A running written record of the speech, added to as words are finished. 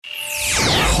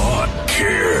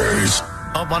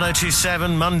Hot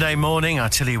 1027, Monday morning. I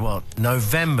tell you what,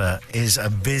 November is a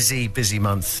busy, busy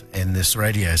month in this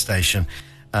radio station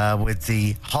with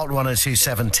the Hot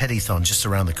 1027 Teddython just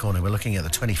around the corner. We're looking at the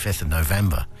 25th of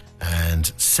November,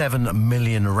 and 7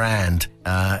 million rand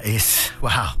is,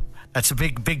 wow, that's a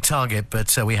big target,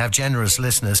 but we have generous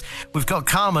listeners. We've got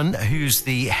Carmen, who's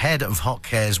the head of Hot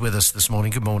Cares, with us this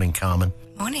morning. Good morning, Carmen.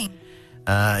 Morning.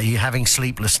 Are you having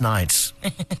sleepless nights?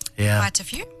 Yeah. Quite a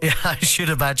few. Yeah, I should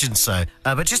imagine so.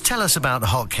 But just tell us about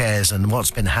Hot Cares and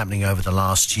what's been happening over the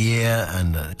last year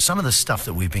and some of the stuff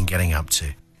that we've been getting up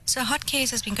to. So Hot Cares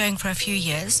has been going for a few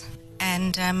years,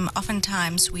 and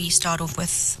oftentimes we start off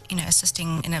with,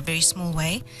 assisting in a very small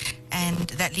way, and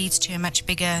that leads to a much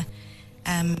bigger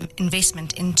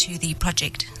investment into the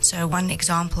project. So one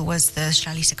example was the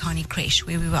Shirley Sekani creche,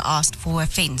 where we were asked for a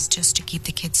fence just to keep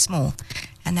the kids small,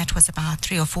 and that was about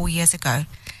 3 or 4 years ago.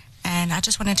 And I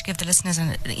just wanted to give the listeners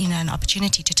an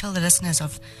opportunity to tell the listeners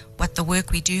of what the work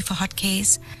we do for Hot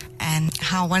Cares and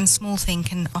how one small thing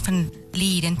can often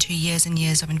lead into years and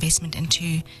years of investment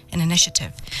into an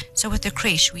initiative. So with the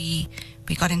creche, we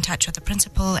got in touch with the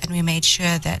principal and we made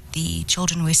sure that the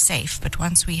children were safe. But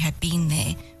once we had been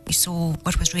there, we saw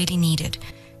what was really needed.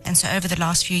 And so over the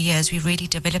last few years, we've really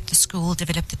developed the school,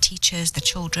 developed the teachers, the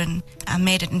children,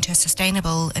 made it into a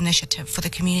sustainable initiative for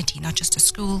the community, not just a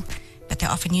school, but they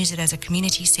often use it as a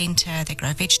community centre. They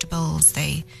grow vegetables.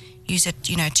 They use it,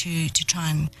 to try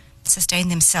and sustain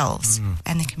themselves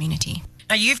and the community.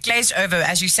 Now, you've glazed over,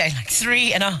 as you say, like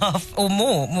 3.5 or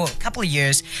more, a couple of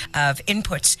years of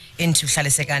input into Shirley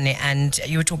Sekani, and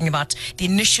you were talking about the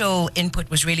initial input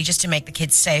was really just to make the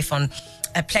kids safe on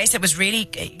a place that was really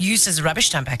used as a rubbish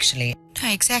dump, actually. No,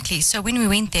 exactly. So when we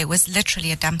went there, it was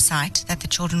literally a dump site that the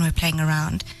children were playing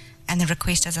around, and the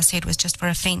request, as I said, was just for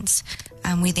a fence.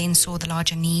 We then saw the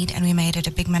larger need, and we made it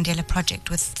a big Mandela project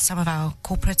with some of our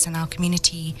corporates and our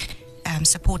community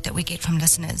support that we get from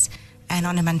listeners. And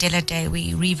on a Mandela Day,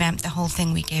 we revamped the whole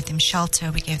thing. We gave them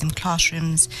shelter, we gave them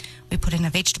classrooms, we put in a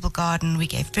vegetable garden, we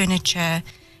gave furniture,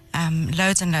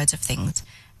 loads and loads of things.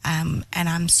 And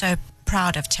I'm so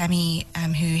proud of Tammy,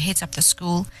 who heads up the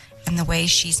school, and the way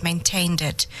she's maintained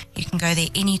it. You can go there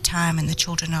any time, and the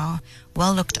children are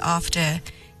well looked after.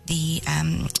 The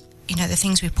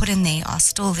things we put in there are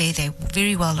still there. They're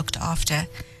very well looked after,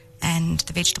 and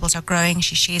the vegetables are growing.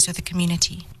 She shares with the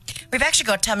community. We've actually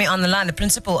got Tammy on the line, the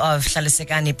principal of Shirley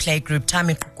Sekani Playgroup,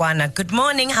 Tammy Kukwana. Good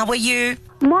morning. How are you?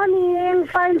 Morning.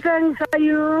 Fine, thanks. How are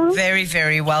you? Very,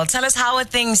 very well. Tell us, how are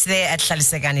things there at Shirley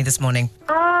Sekani this morning?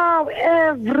 Oh,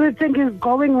 everything is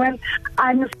going well.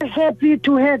 I'm so happy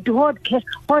to have Hot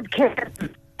Cares.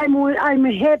 I'm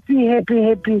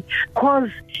happy because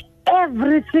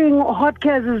everything Hot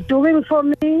Cares is doing for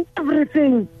me,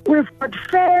 everything. We've got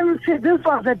fancy. This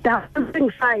was a dancing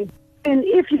side. And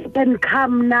if you can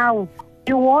come now,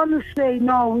 you won't say,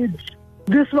 no,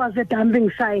 this was a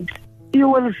dumping site. You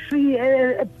will see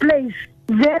a place,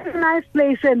 very nice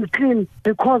place and clean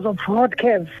because of Hot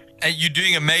Cares. You're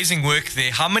doing amazing work there.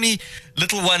 How many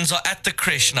little ones are at the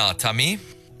creche now, Tammy?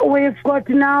 We've got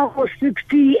now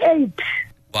 68.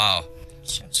 Wow.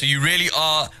 So you really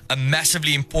are a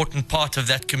massively important part of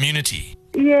that community.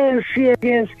 Yes.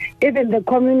 Even the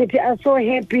community are so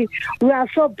happy. We are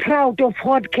so proud of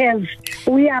Hot Cares.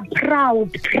 We are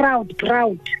proud.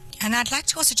 And I'd like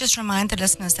to also just remind the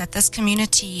listeners that this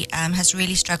community has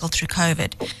really struggled through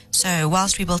COVID. So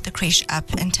whilst we built the creche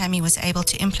up and Tammy was able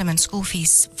to implement school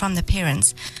fees from the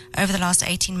parents, over the last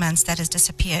 18 months that has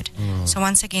disappeared. So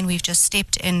once again, we've just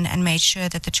stepped in and made sure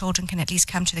that the children can at least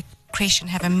come to the creche and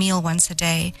have a meal once a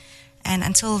day. And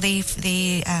until their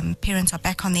parents are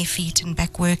back on their feet and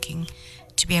back working,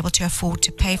 to be able to afford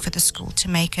to pay for the school, to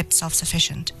make it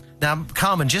self-sufficient. Now,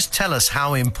 Carmen, just tell us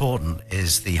how important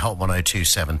is the Hot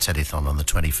 1027 Teddython on the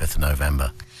 25th of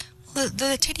November?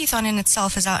 The Teddython in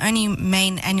itself is our only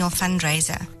main annual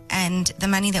fundraiser, and the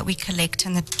money that we collect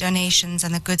and the donations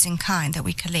and the goods in kind that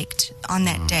we collect on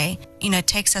that day,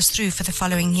 takes us through for the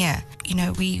following year.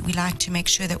 We like to make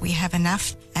sure that we have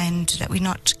enough and that we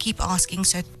not keep asking,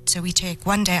 so we take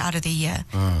one day out of the year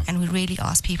and we really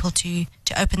ask people to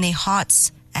open their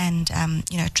hearts and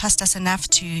trust us enough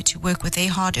to work with their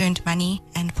hard-earned money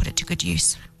and put it to good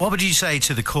use. What would you say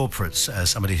to the corporates,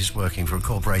 somebody who's working for a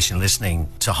corporation listening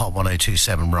to Hot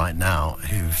 1027 right now,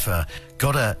 who've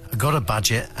got a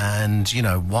budget, and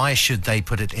why should they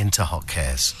put it into Hot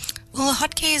Cares? Well,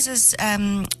 Hot Cares is,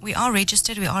 we are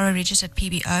registered. We are a registered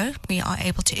PBO. We are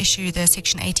able to issue the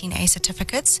Section 18A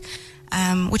certificates,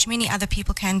 which many other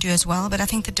people can do as well. But I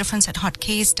think the difference that Hot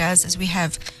Cares does is we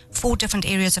have 4 different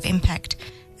areas of impact,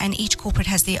 and each corporate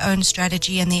has their own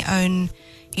strategy and their own,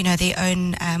 their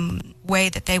own way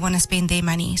that they want to spend their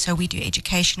money. So we do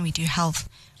education, we do health,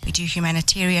 we do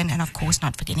humanitarian, and of course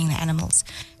not forgetting the animals.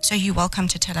 So you're welcome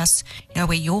to tell us,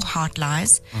 where your heart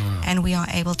lies, and we are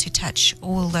able to touch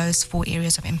all those 4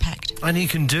 areas of impact. And you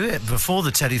can do it before the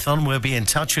Teddython. We'll be in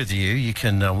touch with you. You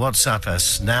can WhatsApp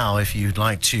us now if you'd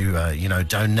like to,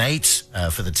 donate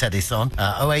for the Teddython.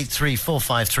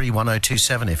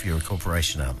 083-453-1027 if you're a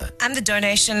corporation out there. And the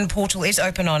donation portal is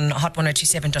open on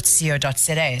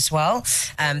hot1027.co.za as well.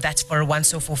 That's for a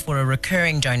once-off or for a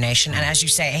recurring donation. And as you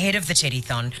say, ahead of the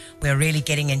Teddython, we're really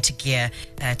getting into gear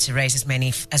to raise as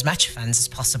much funds as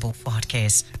possible for Hot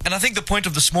Cares. And I think the point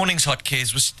of this morning's Hot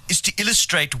Cares is to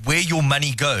illustrate where your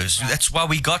money goes. That's why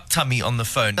we got Tummy on the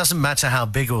phone. It doesn't matter how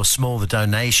big or small the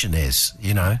donation is,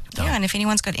 Yeah, and if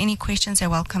anyone's got any questions, they're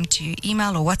welcome to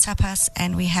email or WhatsApp us,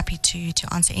 and we're happy to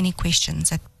answer any questions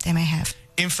that they may have.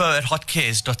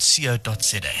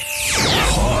 info@hotcares.co.za.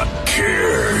 Hot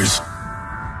Cares.